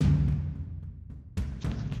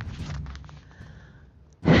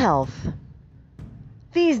Health.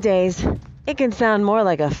 These days, it can sound more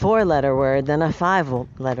like a 4-letter word than a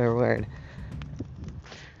 5-letter word.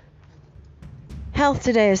 Health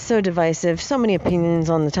today is so divisive, so many opinions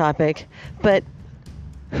on the topic, but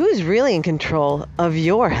who's really in control of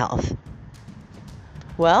your health?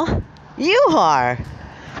 Well, you are!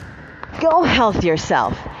 Go Health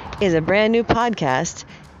Yourself is a brand new podcast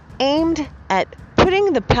aimed at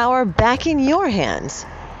putting the power back in your hands.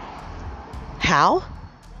 How?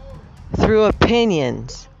 Through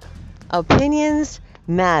opinions. Opinions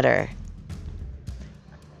matter.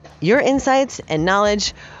 Your insights and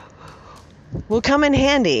knowledge will come in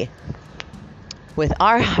handy with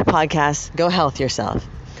our podcast, Go Health Yourself.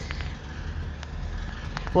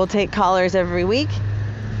 We'll take callers every week,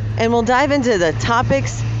 and we'll dive into the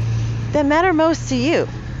topics that matter most to you.